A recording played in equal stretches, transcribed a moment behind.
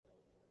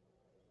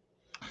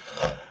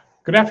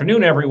Good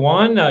afternoon,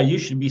 everyone. You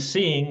should be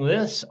seeing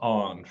this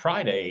on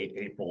Friday,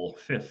 April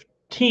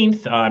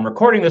 15th. I'm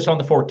recording this on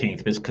the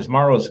 14th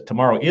because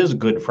tomorrow is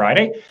Good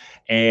Friday.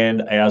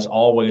 And as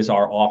always,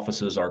 our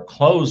offices are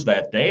closed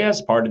that day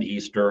as part of the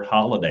Easter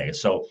holiday.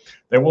 So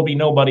there will be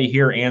nobody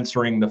here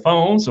answering the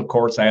phones. Of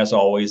course, as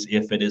always,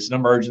 if it is an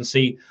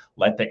emergency,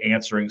 let the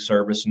answering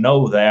service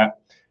know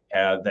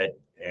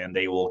and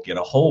they will get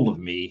a hold of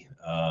me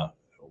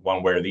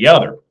one way or the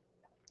other,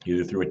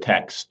 either through a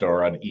text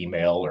or an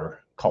email or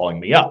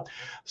calling me up.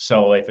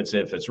 So if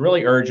it's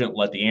really urgent,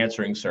 let the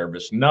answering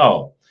service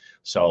know.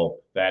 So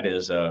that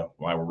is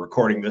why we're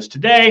recording this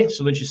today,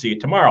 so that you see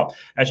it tomorrow.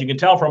 As you can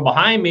tell from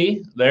behind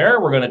me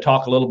there, we're going to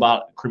talk a little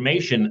about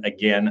cremation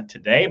again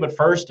today. But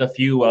first, a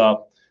few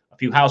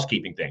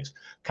housekeeping things.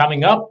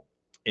 Coming up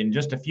in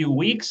just a few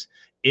weeks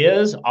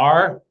is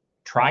our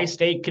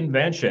Tri-State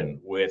Convention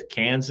with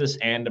Kansas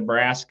and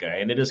Nebraska,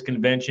 and it is a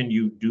convention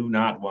you do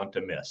not want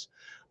to miss.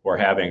 We're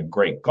having a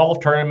great golf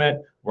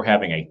tournament. We're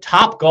having a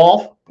Top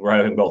Golf. We're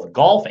having both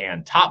golf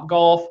and Top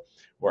Golf.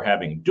 We're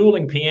having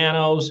dueling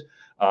pianos,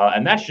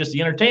 and that's just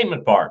the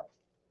entertainment part.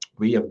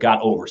 We have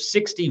got over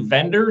 60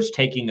 vendors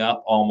taking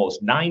up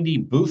almost 90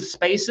 booth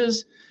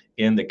spaces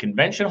in the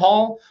convention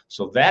hall.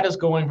 So that is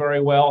going very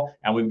well.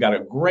 And we've got a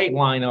great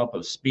lineup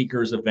of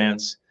speakers,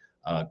 events.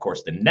 Of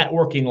course, the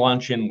networking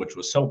luncheon, which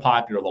was so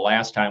popular the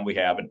last time we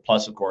have it,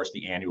 plus, of course,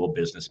 the annual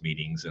business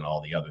meetings and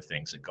all the other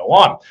things that go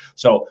on.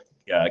 So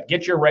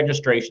get your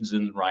registrations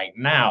in right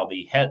now.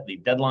 The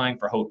deadline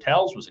for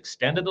hotels was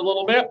extended a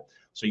little bit,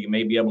 so you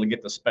may be able to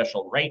get the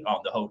special rate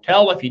on the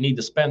hotel if you need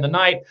to spend the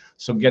night.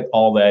 So get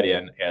all that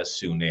in as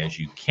soon as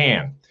you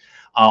can.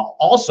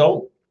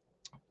 Also,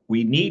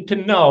 we need to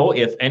know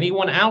if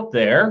anyone out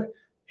there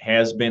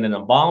has been an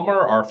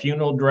embalmer or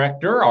funeral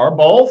director or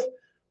both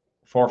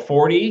for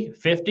 40,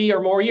 50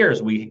 or more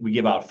years. We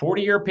give out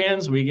 40-year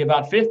pins. We give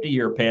out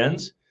 50-year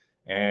pins.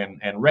 And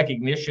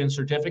recognition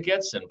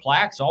certificates and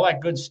plaques, all that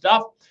good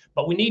stuff.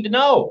 But we need to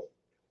know.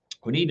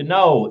 We need to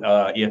know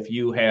if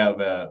you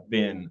have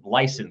been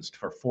licensed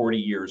for 40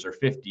 years or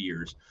 50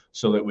 years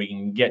so that we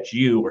can get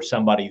you or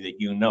somebody that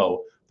you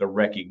know the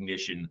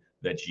recognition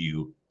that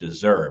you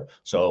deserve.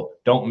 So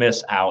don't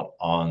miss out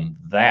on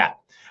that.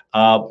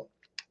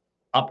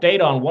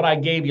 Update on what I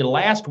gave you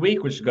last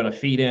week, which is going to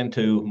feed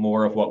into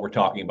more of what we're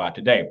talking about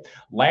today.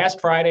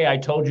 Last Friday, I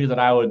told you that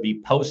I would be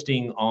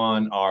posting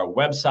on our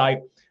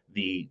website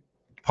the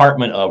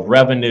Department of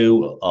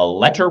Revenue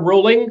letter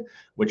ruling,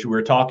 which we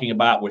were talking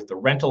about with the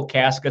rental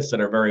caskets that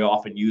are very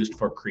often used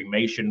for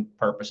cremation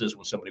purposes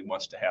when somebody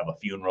wants to have a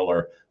funeral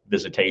or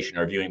visitation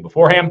or viewing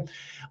beforehand.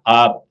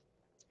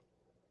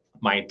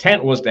 My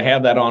intent was to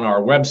have that on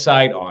our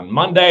website on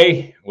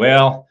Monday.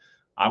 Well,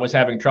 I was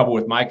having trouble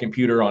with my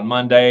computer on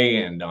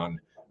Monday, and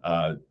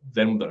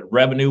then the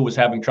revenue was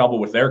having trouble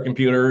with their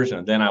computers,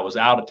 and then I was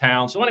out of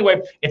town. So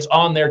anyway, it's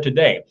on there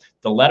today.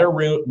 The letter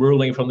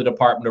ruling from the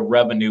Department of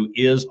Revenue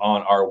is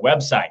on our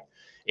website.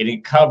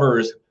 It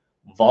covers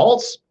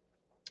vaults.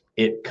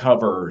 It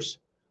covers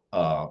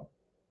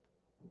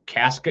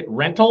casket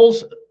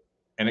rentals,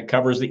 and it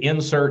covers the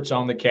inserts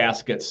on the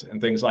caskets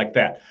and things like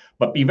that.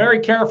 But be very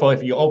careful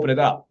if you open it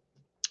up.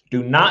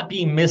 Do not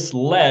be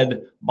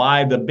misled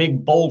by the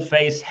big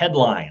bold-faced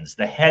headlines,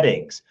 the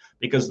headings,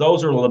 because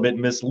those are a little bit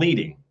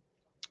misleading.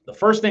 The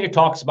first thing it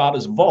talks about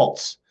is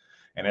vaults.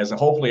 And as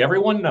hopefully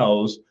everyone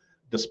knows,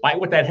 despite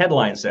what that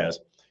headline says,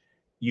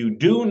 you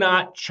do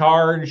not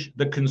charge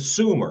the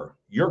consumer,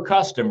 your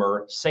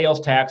customer, sales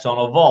tax on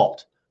a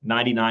vault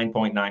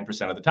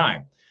 99.9% of the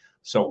time.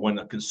 So when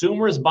the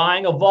consumer is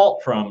buying a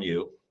vault from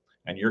you,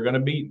 and you're going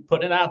to be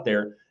putting it out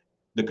there,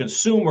 the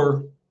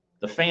consumer,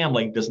 the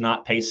family, does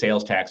not pay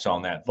sales tax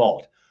on that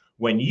vault.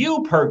 When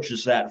you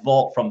purchase that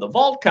vault from the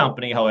vault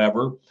company,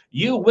 however,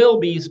 you will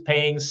be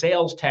paying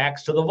sales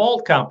tax to the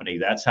vault company.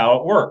 That's how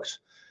it works.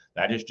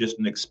 That is just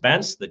an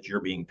expense that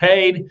you're being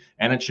paid,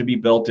 and it should be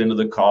built into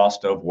the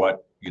cost of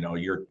what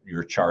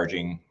you're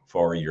charging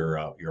for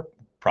your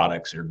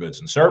products, your goods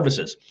and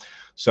services.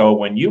 So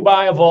when you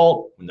buy a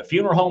vault, when the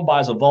funeral home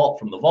buys a vault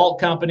from the vault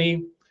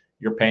company,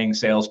 you're paying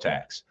sales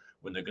tax.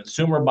 When the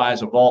consumer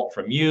buys a vault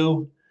from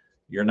you,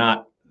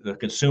 the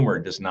consumer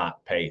does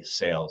not pay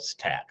sales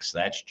tax.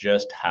 That's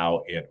just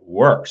how it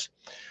works.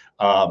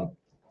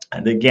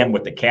 And again,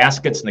 with the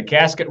caskets and the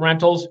casket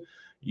rentals,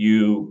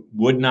 you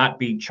would not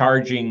be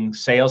charging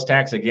sales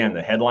tax. Again,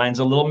 the headline's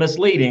a little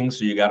misleading,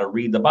 so you got to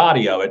read the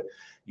body of it.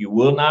 You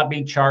will not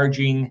be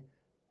charging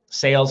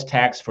sales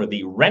tax for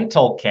the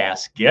rental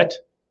casket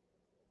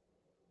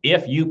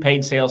if you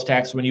paid sales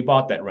tax when you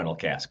bought that rental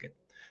casket.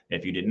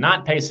 If you did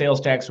not pay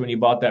sales tax when you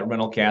bought that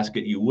rental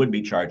casket, you would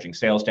be charging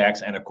sales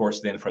tax. And of course,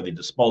 then for the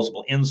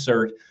disposable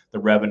insert, the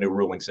revenue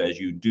ruling says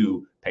you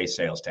do pay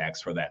sales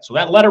tax for that. So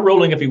that letter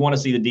ruling, if you want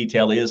to see the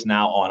detail, is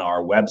now on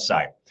our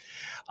website,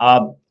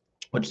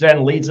 which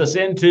then leads us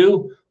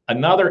into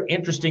another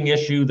interesting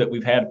issue that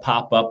we've had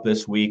pop up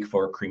this week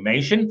for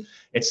cremation.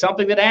 It's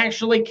something that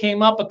actually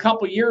came up a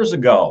couple years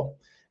ago,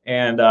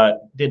 and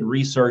did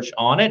research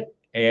on it.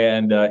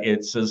 And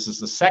this is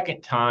the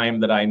second time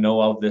that I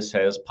know of this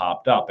has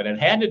popped up. And it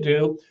had to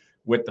do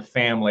with the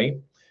family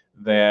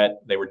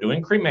that they were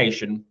doing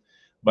cremation,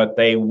 but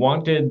they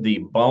wanted the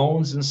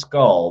bones and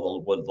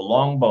skull, the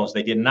long bones.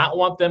 They did not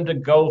want them to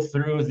go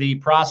through the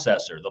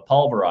processor, the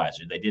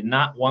pulverizer. They did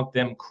not want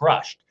them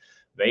crushed.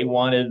 They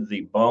wanted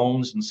the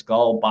bones and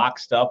skull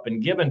boxed up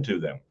and given to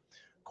them.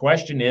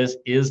 Question is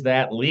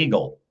that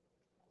legal?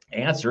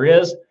 Answer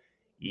is,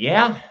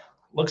 yeah,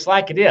 looks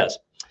like it is.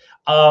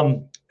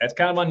 That's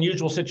kind of an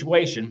unusual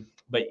situation,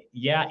 but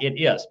yeah, it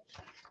is.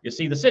 You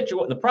see,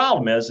 the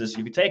problem is if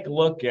you take a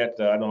look at,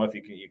 I don't know if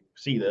you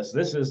see this.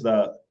 This is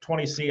the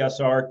 20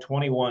 CSR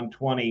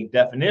 2120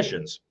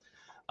 definitions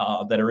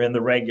that are in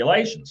the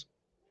regulations,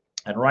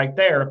 and right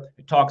there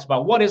it talks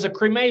about what is a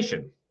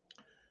cremation.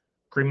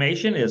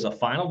 Cremation is a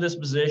final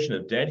disposition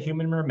of dead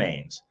human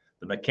remains,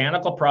 the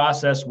mechanical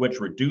process which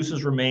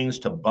reduces remains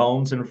to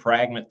bones and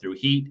fragment through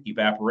heat,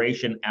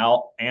 evaporation,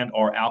 and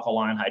or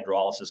alkaline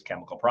hydrolysis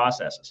chemical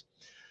processes.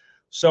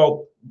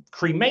 So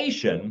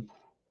cremation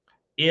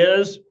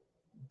is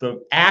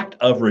the act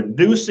of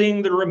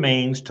reducing the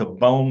remains to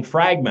bone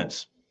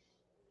fragments.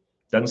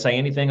 Doesn't say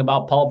anything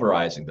about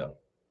pulverizing them.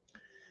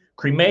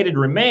 Cremated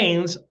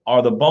remains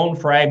are the bone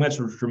fragments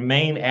which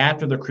remain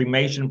after the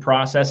cremation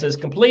process is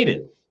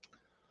completed.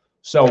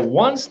 So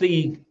once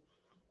the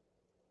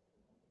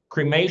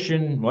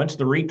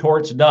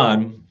retort's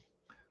done,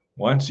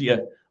 once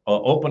you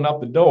open up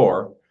the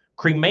door,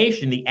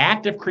 the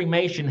act of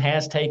cremation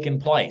has taken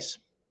place.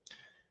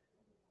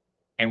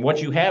 And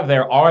what you have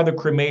there are the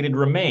cremated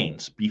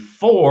remains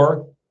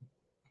before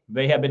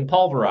they have been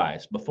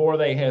pulverized, before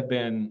they have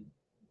been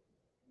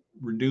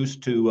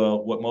reduced to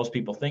what most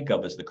people think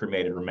of as the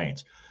cremated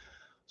remains.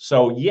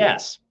 So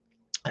yes,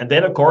 and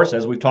then of course,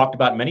 as we've talked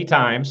about many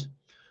times,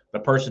 the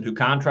person who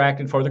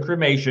contracted for the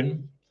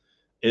cremation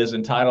is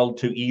entitled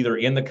to either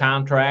in the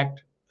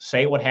contract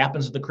say what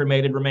happens to the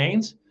cremated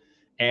remains,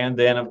 and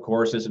then of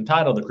course is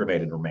entitled to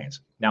cremated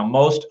remains. Now,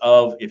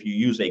 if you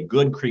use a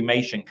good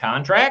cremation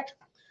contract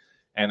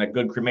and a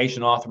good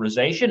cremation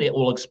authorization, it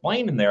will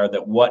explain in there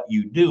that what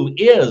you do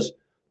is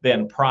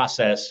then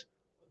process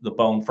the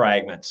bone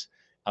fragments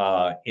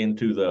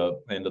into the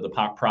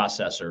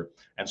processor,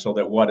 and so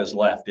that what is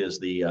left is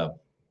the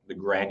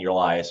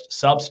granulized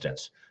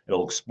substance.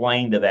 It'll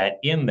explain to that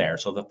in there,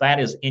 so that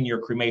is in your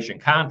cremation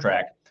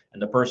contract,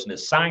 and the person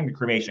has signed the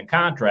cremation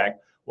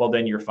contract. Well,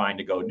 then you're fine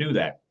to go do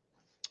that.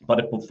 But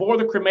if before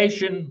the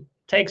cremation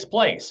takes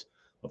place,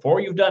 before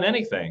you've done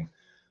anything,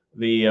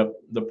 the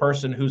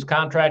person who's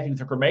contracting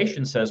the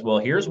cremation says, well,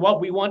 here's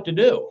what we want to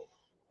do.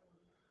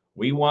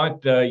 We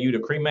want you to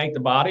cremate the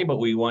body, but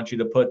we want you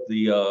to put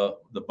the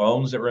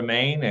bones that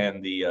remain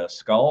and the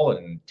skull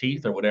and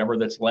teeth or whatever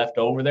that's left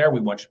over there.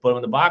 We want you to put them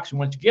in the box. We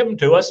want you to give them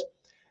to us.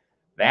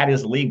 That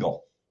is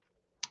legal.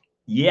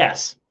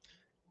 Yes,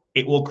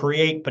 it will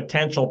create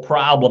potential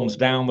problems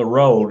down the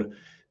road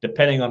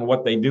depending on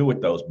what they do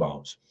with those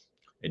bones.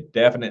 It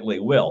definitely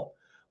will.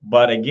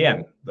 But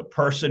again, the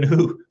person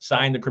who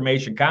signed the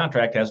cremation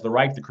contract has the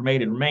right to the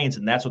cremated remains,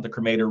 and that's what the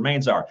cremated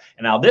remains are.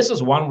 And now this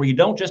is one where you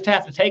don't just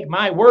have to take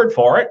my word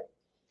for it,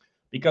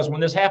 because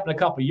when this happened a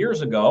couple of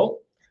years ago,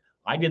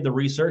 I did the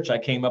research, I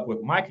came up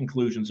with my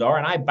conclusions are,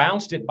 and I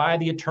bounced it by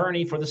the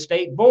attorney for the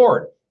state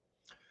board.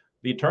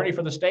 The attorney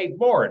for the state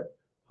board,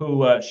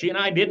 who she and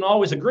I didn't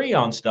always agree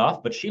on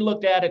stuff, but she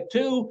looked at it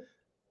too,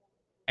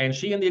 and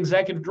she and the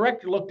executive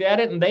director looked at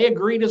it, and they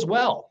agreed as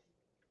well.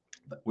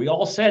 But we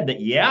all said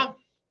that, yeah,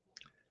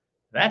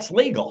 that's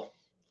legal,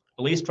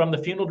 at least from the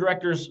funeral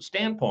director's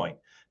standpoint.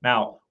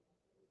 Now,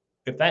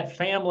 if that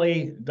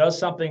family does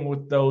something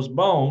with those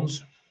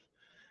bones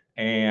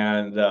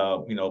and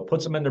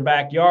puts them in their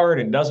backyard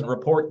and doesn't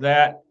report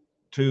that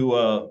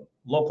to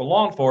local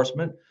law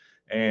enforcement,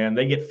 and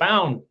they get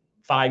found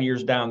 5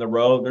 years down the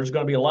road, there's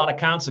going to be a lot of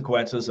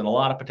consequences and a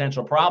lot of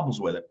potential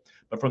problems with it.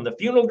 But from the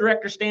funeral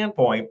director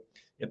standpoint,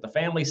 if the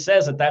family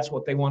says that that's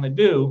what they want to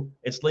do,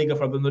 it's legal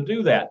for them to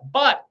do that.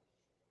 But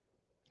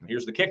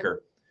here's the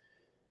kicker.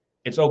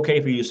 It's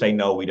okay for you to say,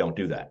 no, we don't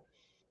do that.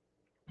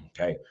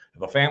 Okay.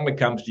 If a family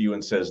comes to you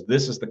and says,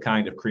 this is the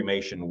kind of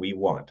cremation we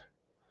want,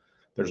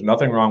 there's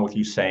nothing wrong with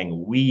you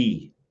saying,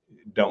 we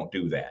don't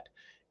do that.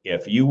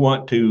 If you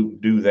want to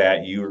do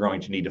that, you are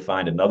going to need to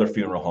find another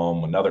funeral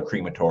home, another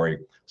crematory,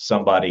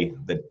 somebody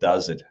that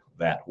does it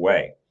that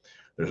way.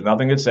 There's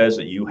nothing that says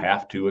that you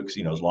have to,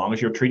 as long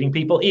as you're treating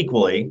people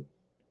equally,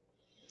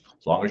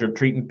 as long as you're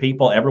treating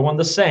everyone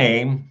the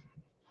same,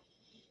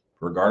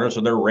 regardless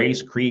of their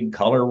race, creed,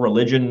 color,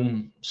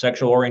 religion,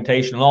 sexual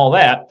orientation, and all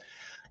that,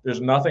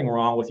 there's nothing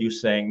wrong with you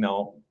saying,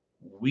 no,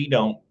 we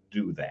don't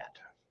do that.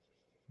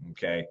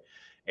 Okay.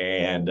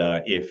 And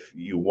if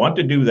you want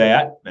to do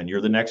that and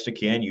you're the next of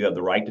kin, you have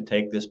the right to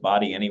take this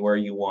body anywhere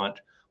you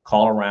want,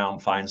 call around,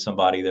 find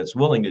somebody that's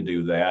willing to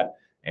do that,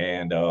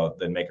 and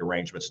then make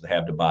arrangements to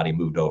have the body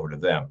moved over to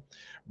them.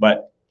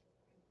 But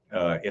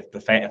if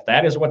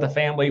that is what the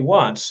family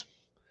wants,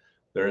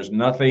 there's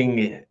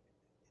nothing,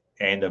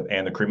 and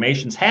the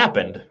cremations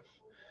happened,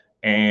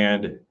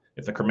 and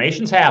if the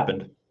cremations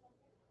happened,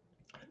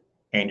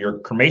 and your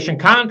cremation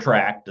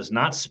contract does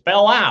not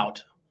spell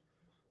out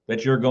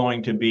that you're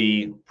going to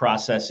be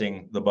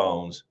processing the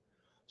bones.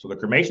 So the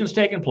cremation is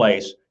taking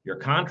place, your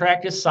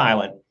contract is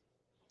silent,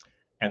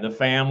 and the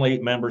family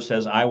member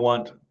says, I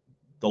want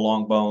the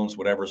long bones,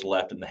 whatever's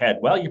left in the head.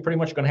 Well, you're pretty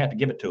much going to have to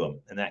give it to them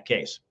in that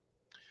case.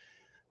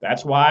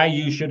 That's why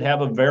you should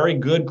have a very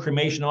good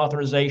cremation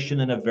authorization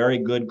and a very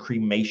good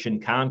cremation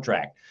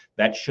contract.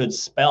 That should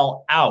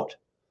spell out,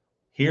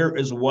 here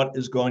is what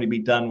is going to be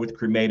done with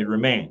cremated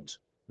remains.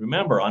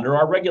 Remember, under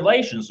our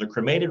regulations, the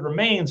cremated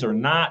remains are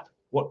not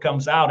what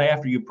comes out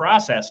after you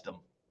processed them.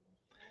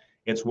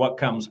 It's what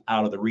comes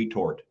out of the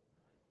retort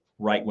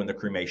right when the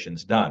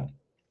cremation's done.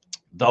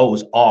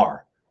 Those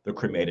are the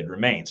cremated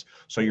remains.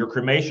 So your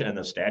cremation, and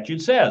the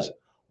statute says,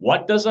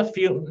 what does a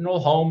funeral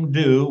home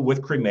do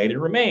with cremated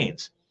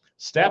remains?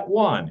 Step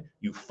one,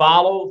 you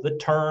follow the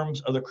terms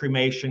of the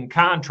cremation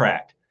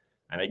contract.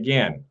 And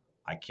again,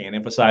 I can't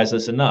emphasize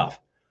this enough.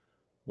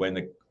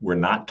 We're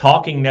not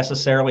talking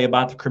necessarily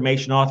about the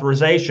cremation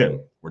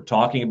authorization. We're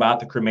talking about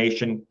the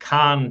cremation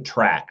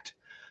contract.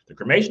 The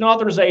cremation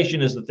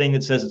authorization is the thing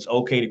that says it's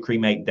okay to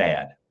cremate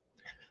Dad.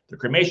 The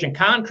cremation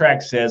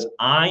contract says,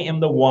 I am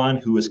the one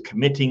who is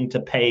committing to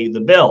pay the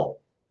bill.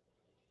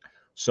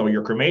 So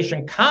your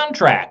cremation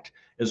contract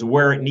is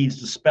where it needs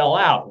to spell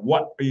out,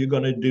 what are you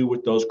going to do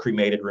with those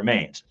cremated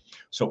remains?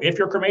 So if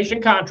your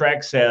cremation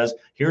contract says,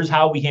 here's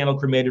how we handle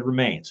cremated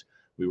remains.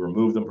 We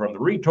remove them from the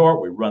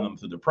retort, we run them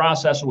through the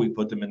processor, we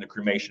put them in the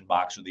cremation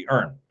box or the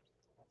urn.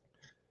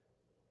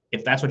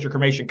 If that's what your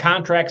cremation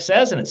contract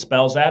says and it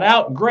spells that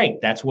out, great,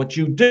 that's what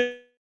you do.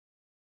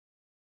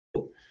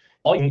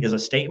 All you need is a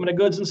statement of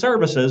goods and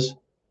services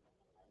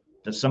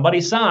that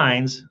somebody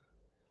signs.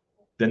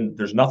 Then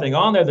there's nothing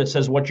on there that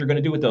says what you're going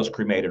to do with those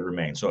cremated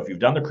remains. So if you've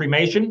done the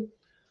cremation,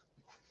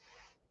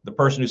 the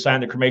person who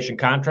signed the cremation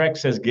contract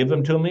says, give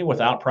them to me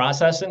without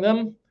processing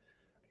them.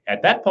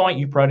 At that point,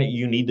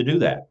 you need to do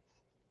that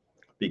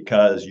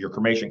because your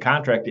cremation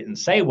contract didn't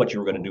say what you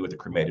were going to do with the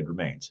cremated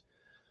remains.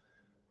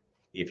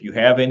 If you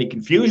have any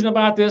confusion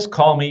about this,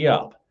 call me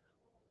up.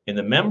 In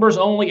the members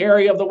only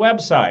area of the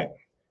website,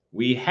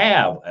 we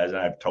have, as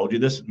I've told you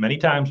this many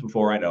times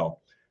before, I know,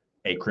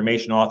 a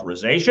cremation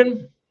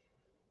authorization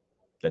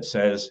that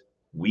says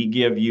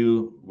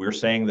we're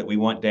saying that we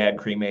want Dad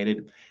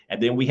cremated.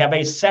 And then we have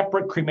a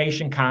separate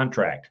cremation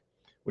contract,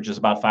 which is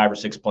about 5 or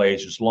 6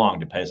 pages long,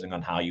 depending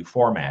on how you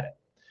format it.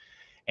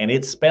 And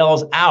it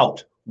spells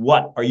out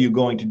what are you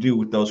going to do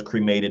with those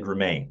cremated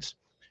remains.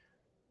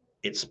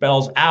 It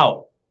spells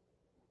out,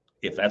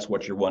 if that's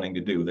what you're wanting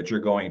to do, that you're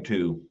going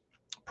to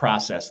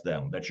process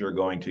them, that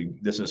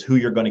this is who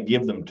you're going to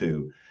give them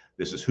to,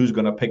 this is who's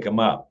going to pick them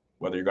up,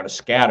 whether you're going to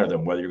scatter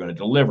them, whether you're going to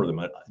deliver them.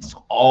 It's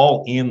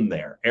all in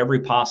there. Every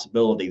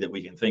possibility that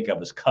we can think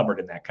of is covered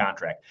in that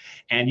contract.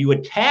 And you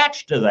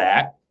attach to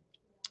that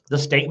the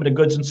statement of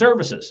goods and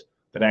services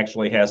that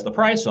actually has the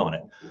price on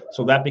it.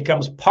 So that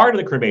becomes part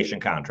of the cremation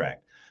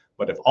contract.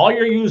 But if all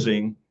you're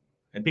using,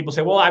 and people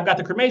say, well, I've got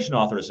the cremation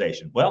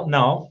authorization. Well,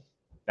 no,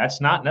 that's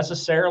not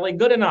necessarily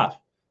good enough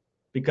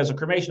because a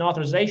cremation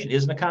authorization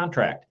isn't a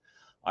contract.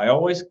 I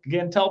always,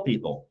 again, tell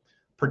people,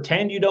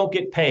 pretend you don't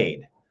get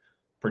paid.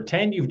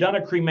 Pretend you've done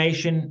a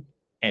cremation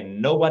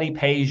and nobody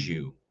pays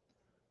you.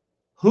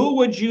 Who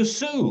would you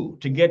sue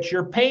to get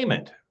your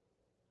payment?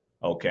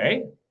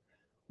 Okay.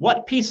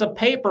 What piece of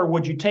paper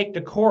would you take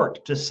to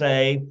court to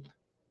say,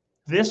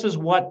 this is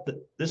what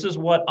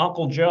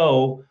Uncle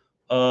Joe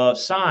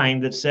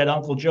signed that said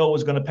Uncle Joe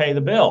was going to pay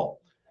the bill?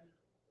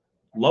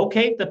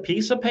 Locate the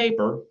piece of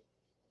paper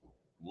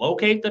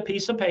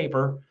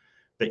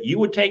that you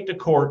would take to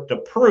court to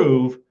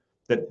prove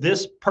that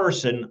this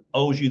person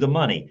owes you the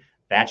money.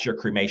 That's your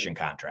cremation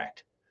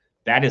contract.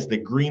 That is the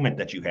agreement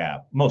that you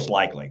have, most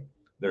likely.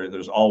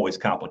 There's always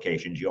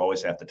complications. You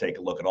always have to take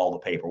a look at all the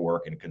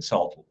paperwork and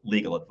consult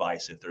legal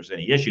advice if there's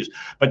any issues.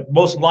 But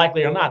most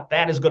likely or not,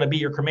 that is going to be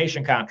your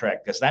cremation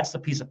contract because that's the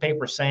piece of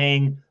paper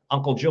saying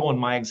Uncle Joe, in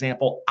my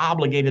example,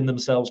 obligated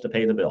themselves to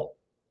pay the bill.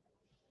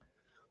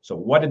 So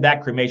what did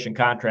that cremation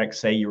contract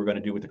say you were going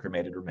to do with the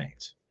cremated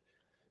remains?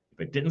 If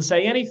it didn't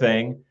say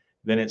anything,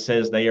 then it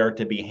says they are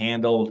to be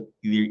handled,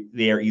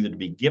 they are either to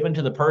be given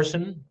to the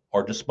person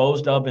or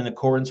disposed of in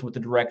accordance with the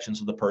directions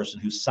of the person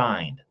who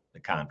signed the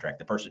contract,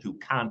 the person who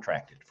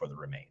contracted for the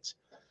remains.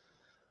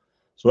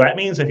 So that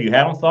means if you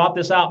haven't thought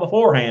this out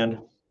beforehand,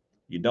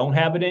 you don't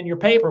have it in your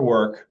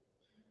paperwork,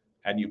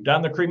 and you've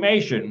done the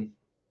cremation,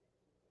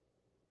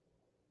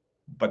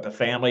 but the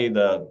family,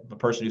 the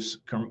person who's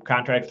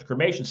contracted the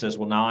cremation says,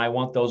 well, now I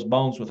want those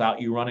bones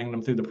without you running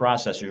them through the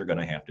processor, you're going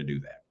to have to do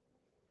that.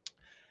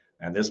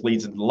 And this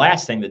leads into the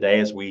last thing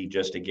today is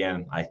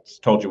I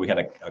told you we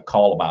had a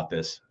call about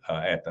this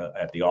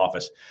at the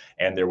office,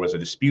 and there was a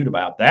dispute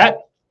about that.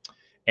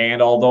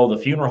 And although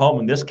the funeral home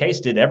in this case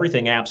did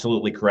everything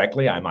absolutely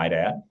correctly, I might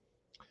add,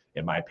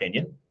 in my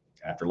opinion,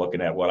 after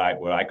looking at what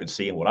I could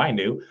see and what I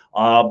knew,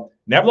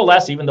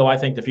 nevertheless, even though I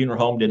think the funeral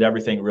home did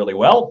everything really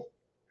well,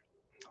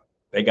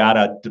 they got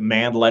a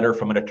demand letter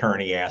from an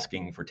attorney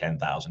asking for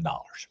 $10,000.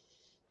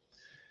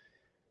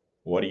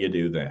 What do you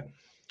do then?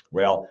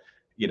 Well,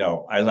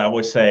 as I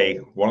always say,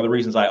 one of the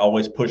reasons I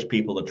always push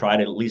people to try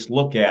to at least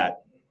look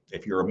at,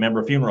 if you're a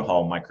member funeral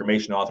home, my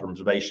cremation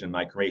authorization,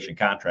 my cremation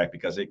contract,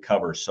 because it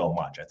covers so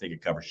much. I think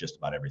it covers just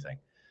about everything.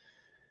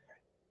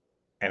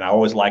 And I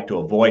always like to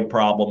avoid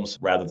problems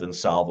rather than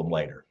solve them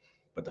later.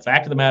 But the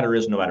fact of the matter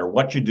is, no matter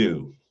what you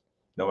do,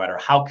 no matter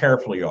how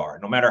careful you are,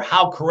 no matter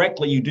how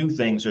correctly you do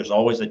things, there's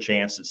always a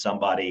chance that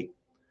somebody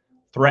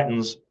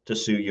threatens to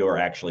sue you or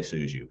actually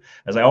sues you.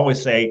 As I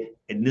always say,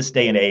 in this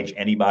day and age,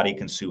 anybody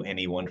can sue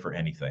anyone for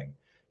anything.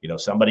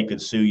 Somebody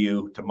could sue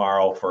you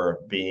tomorrow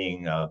for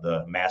being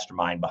the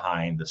mastermind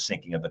behind the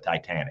sinking of the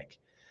Titanic.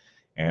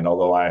 And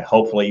although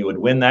hopefully you would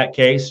win that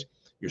case,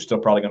 you're still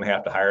probably going to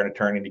have to hire an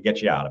attorney to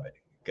get you out of it,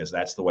 because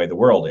that's the way the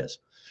world is.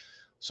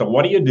 So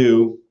what do you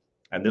do?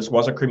 And this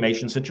was a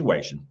cremation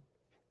situation.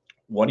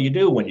 What do you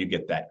do when you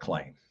get that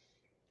claim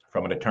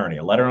from an attorney,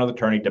 a letter of an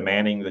attorney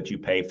demanding that you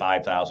pay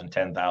 $5,000,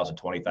 $10,000,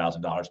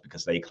 $20,000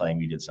 because they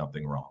claim you did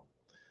something wrong?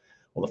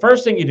 Well, the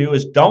first thing you do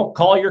is don't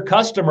call your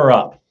customer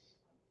up.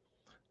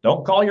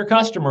 Don't call your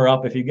customer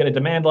up if you get a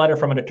demand letter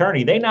from an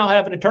attorney. They now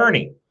have an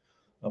attorney,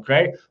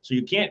 okay? So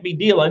you can't be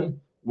dealing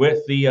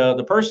with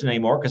the person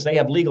anymore because they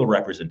have legal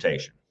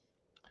representation.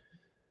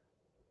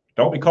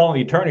 Don't be calling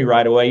the attorney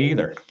right away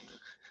either.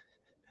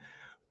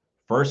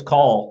 First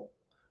call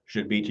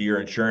should be to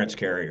your insurance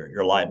carrier,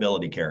 your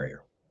liability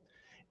carrier.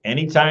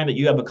 Anytime that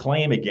you have a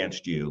claim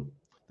against you,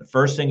 the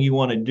first thing you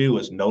want to do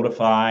is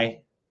notify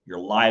your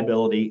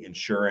liability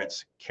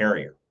insurance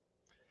carrier.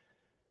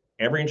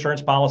 Every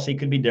insurance policy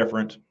could be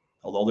different.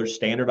 Although there's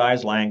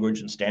standardized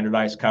language and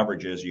standardized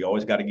coverages, you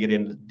always got to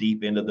get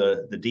deep into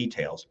the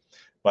details.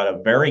 But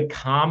a very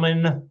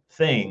common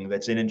thing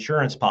that's in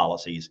insurance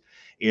policies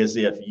is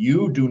if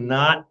you do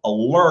not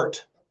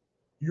alert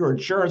your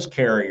insurance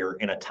carrier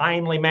in a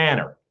timely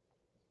manner,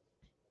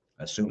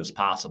 as soon as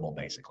possible,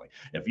 basically.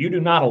 If you do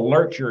not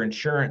alert your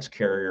insurance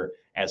carrier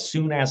as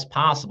soon as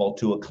possible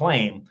to a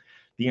claim,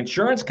 the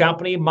insurance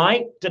company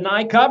might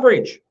deny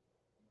coverage.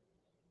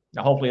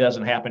 Now, hopefully it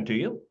doesn't happen to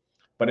you,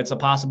 but it's a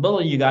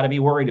possibility you got to be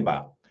worried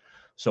about.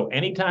 So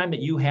anytime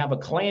that you have a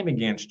claim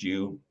against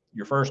you,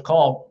 your first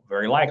call,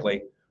 very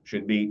likely,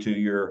 should be to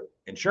your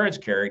insurance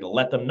carrier to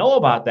let them know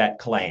about that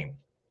claim.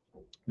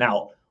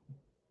 Now,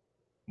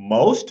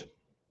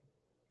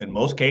 in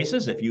most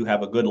cases, if you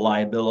have a good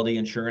liability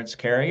insurance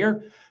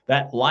carrier,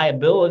 that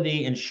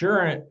liability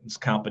insurance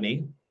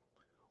company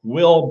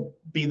will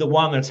be the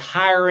one that's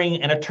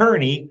hiring an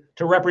attorney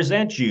to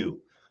represent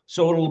you.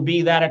 So it'll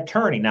be that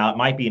attorney. Now, it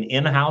might be an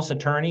in-house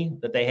attorney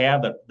that they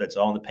have that's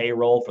on the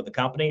payroll for the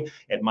company.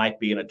 It might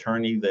be an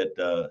attorney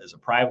that is a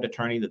private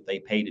attorney that they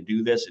pay to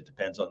do this. It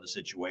depends on the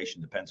situation,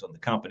 depends on the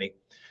company.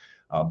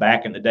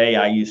 Back in the day,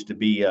 I used to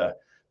be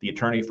the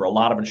attorney for a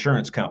lot of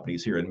insurance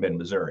companies here in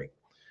mid-Missouri.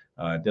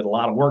 Did a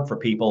lot of work for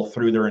people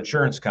through their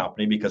insurance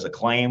company because a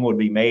claim would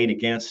be made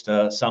against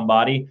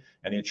somebody,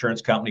 and the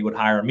insurance company would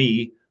hire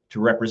me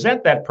to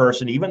represent that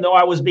person. Even though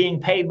I was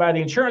being paid by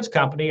the insurance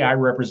company, I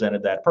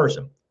represented that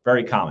person.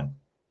 Very common.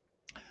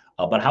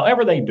 But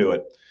however they do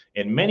it,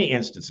 in many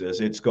instances,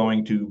 it's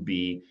going to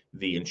be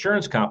the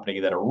insurance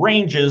company that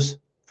arranges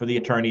for the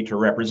attorney to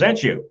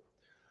represent you.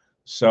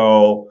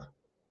 So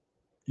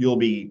you'll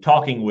be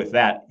talking with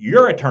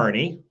your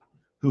attorney,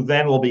 who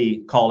then will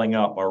be calling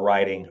up or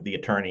writing the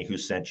attorney who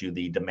sent you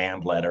the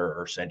demand letter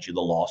or sent you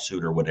the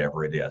lawsuit or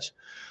whatever it is.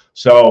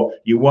 So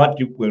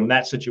when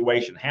that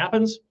situation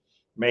happens,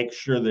 make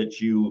sure that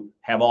you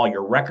have all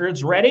your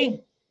records ready.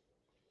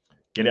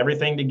 Get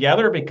everything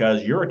together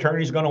because your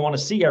attorney is going to want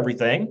to see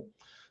everything.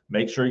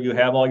 Make sure you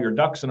have all your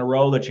ducks in a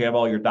row, that you have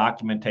all your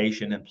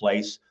documentation in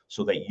place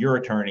so that your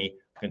attorney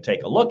can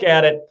take a look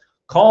at it.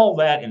 Call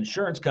that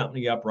insurance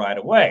company up right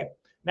away.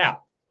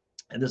 Now,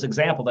 in this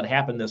example that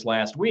happened this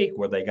last week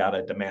where they got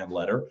a demand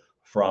letter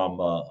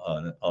from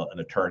an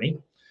attorney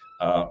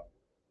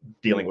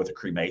dealing with a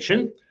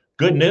cremation,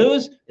 good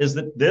news is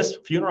that this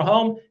funeral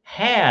home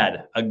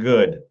had a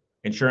good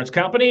insurance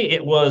company.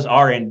 It was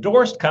our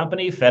endorsed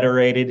company,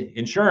 Federated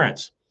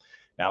Insurance.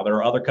 Now, there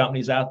are other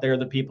companies out there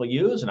that people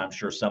use, and I'm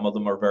sure some of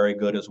them are very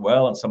good as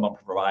well, and some of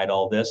them provide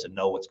all this and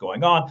know what's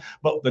going on.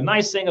 But the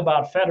nice thing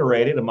about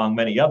Federated, among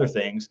many other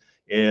things,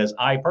 is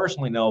I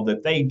personally know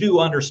that they do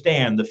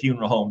understand the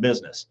funeral home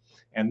business,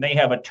 and they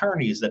have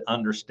attorneys that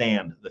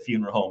understand the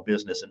funeral home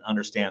business and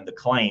understand the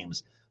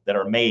claims that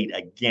are made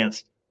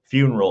against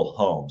funeral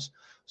homes.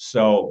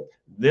 So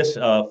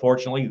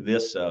fortunately,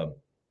 this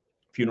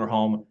funeral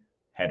home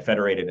had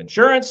Federated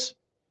Insurance.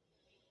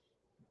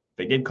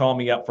 They did call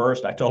me up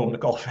first. I told them to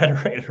call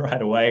Federated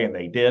right away, and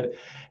they did.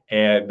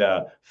 And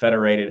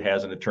Federated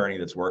has an attorney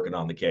that's working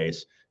on the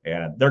case,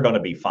 and they're going to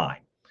be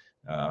fine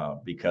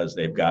because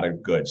they've got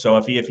it good. So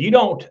if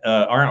you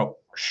aren't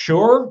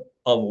sure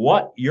of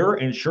what your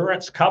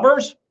insurance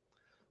covers,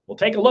 well,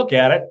 take a look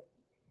at it.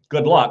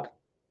 Good luck.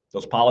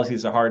 Those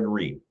policies are hard to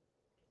read.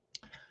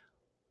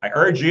 I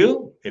urge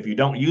you, if you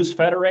don't use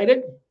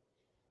Federated,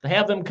 to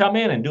have them come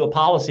in and do a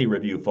policy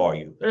review for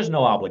you. There's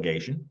no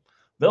obligation.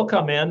 They'll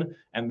come in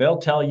and they'll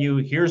tell you,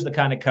 here's the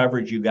kind of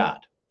coverage you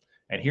got.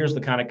 and here's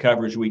the kind of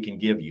coverage we can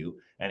give you,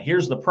 and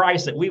here's the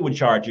price that we would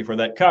charge you for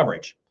that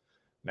coverage.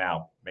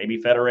 Now, maybe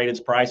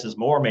Federated's price is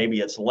more, maybe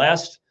it's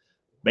less.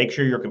 Make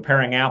sure you're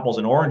comparing apples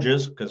and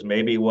oranges, because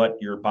maybe what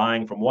you're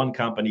buying from one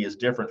company is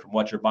different from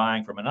what you're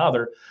buying from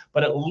another,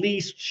 but at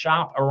least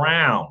shop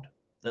around.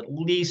 At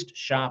least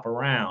shop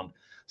around.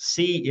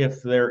 See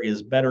if there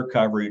is better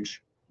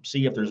coverage,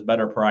 see if there's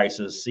better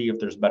prices, see if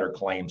there's better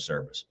claim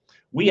service.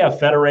 We have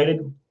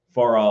Federated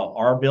for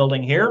our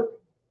building here.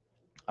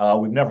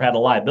 We've never had a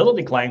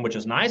liability claim, which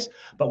is nice,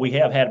 but we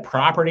have had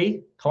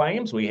property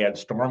claims. We had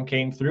storm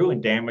came through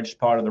and damaged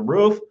part of the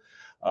roof.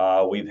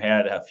 We've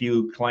had a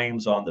few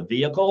claims on the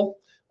vehicle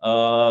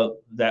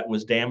that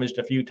was damaged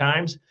a few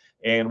times.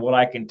 And what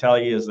I can tell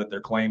you is that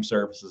their claim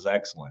service is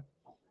excellent.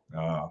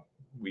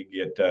 We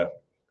get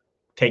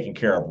taken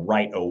care of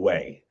right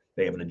away.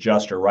 They have an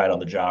adjuster right on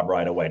the job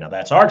right away. Now,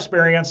 that's our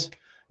experience.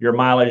 Your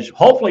mileage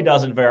hopefully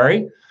doesn't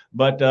vary,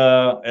 but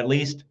at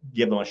least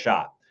give them a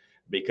shot.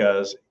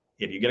 Because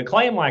if you get a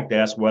claim like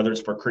this, whether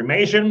it's for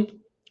cremation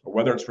or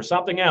whether it's for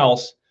something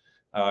else,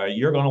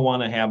 you're going to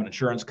want to have an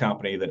insurance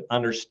company that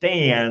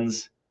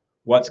understands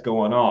what's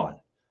going on,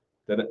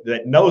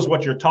 that knows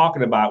what you're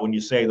talking about when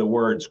you say the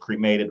words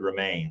cremated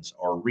remains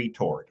or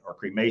retort or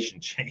cremation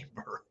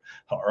chamber,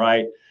 all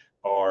right,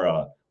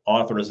 or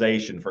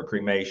authorization for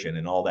cremation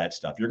and all that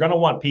stuff. You're going to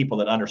want people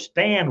that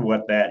understand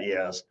what that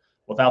is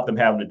without them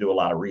having to do a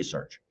lot of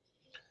research.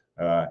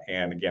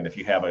 And again, if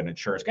you have an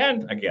insurance,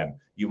 and again,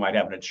 you might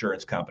have an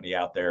insurance company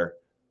out there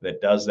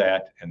that does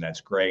that, and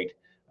that's great.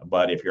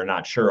 But if you're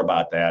not sure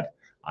about that,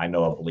 I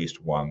know of at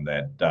least one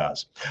that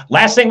does.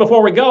 Last thing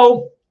before we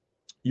go,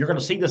 you're going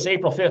to see this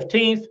April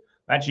 15th.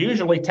 That's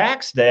usually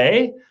tax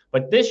day,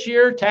 but this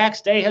year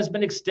tax day has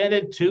been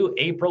extended to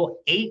April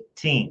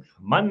 18th,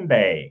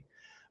 Monday,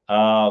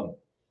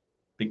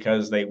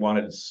 because they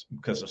wanted,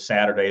 because of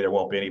Saturday, there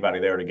won't be anybody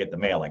there to get the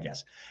mail, I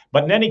guess.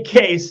 But in any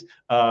case,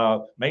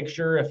 make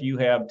sure if you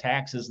have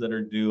taxes that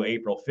are due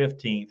April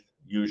 15th,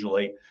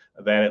 usually,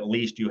 that at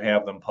least you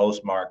have them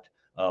postmarked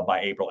by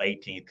April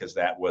 18th, because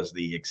that was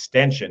the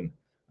extension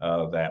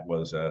that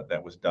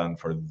was done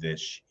for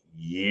this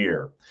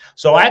year.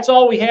 So that's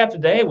all we have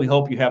today. We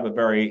hope you have a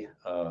very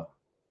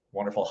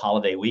wonderful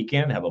holiday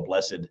weekend. Have a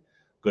blessed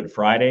Good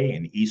Friday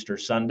and Easter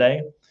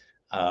Sunday.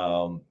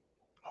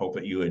 Hope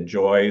that you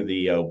enjoy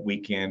the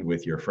weekend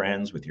with your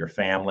friends, with your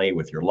family,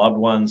 with your loved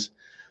ones.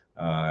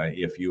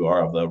 If you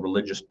are of the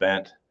religious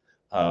bent,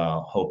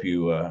 hope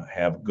you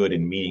have good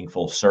and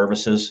meaningful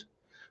services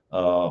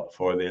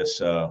for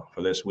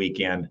this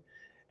weekend.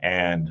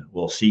 And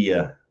we'll see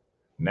you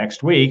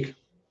next week,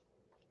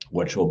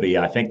 which will be,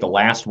 I think, the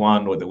last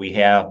one that we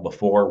have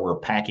before we're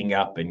packing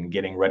up and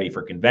getting ready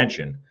for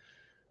convention,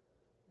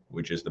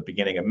 which is the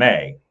beginning of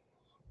May.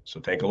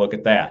 So take a look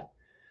at that.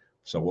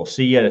 So we'll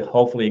see you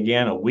hopefully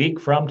again a week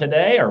from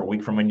today, or a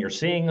week from when you're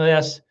seeing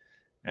this.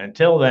 And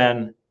until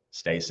then,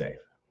 stay safe.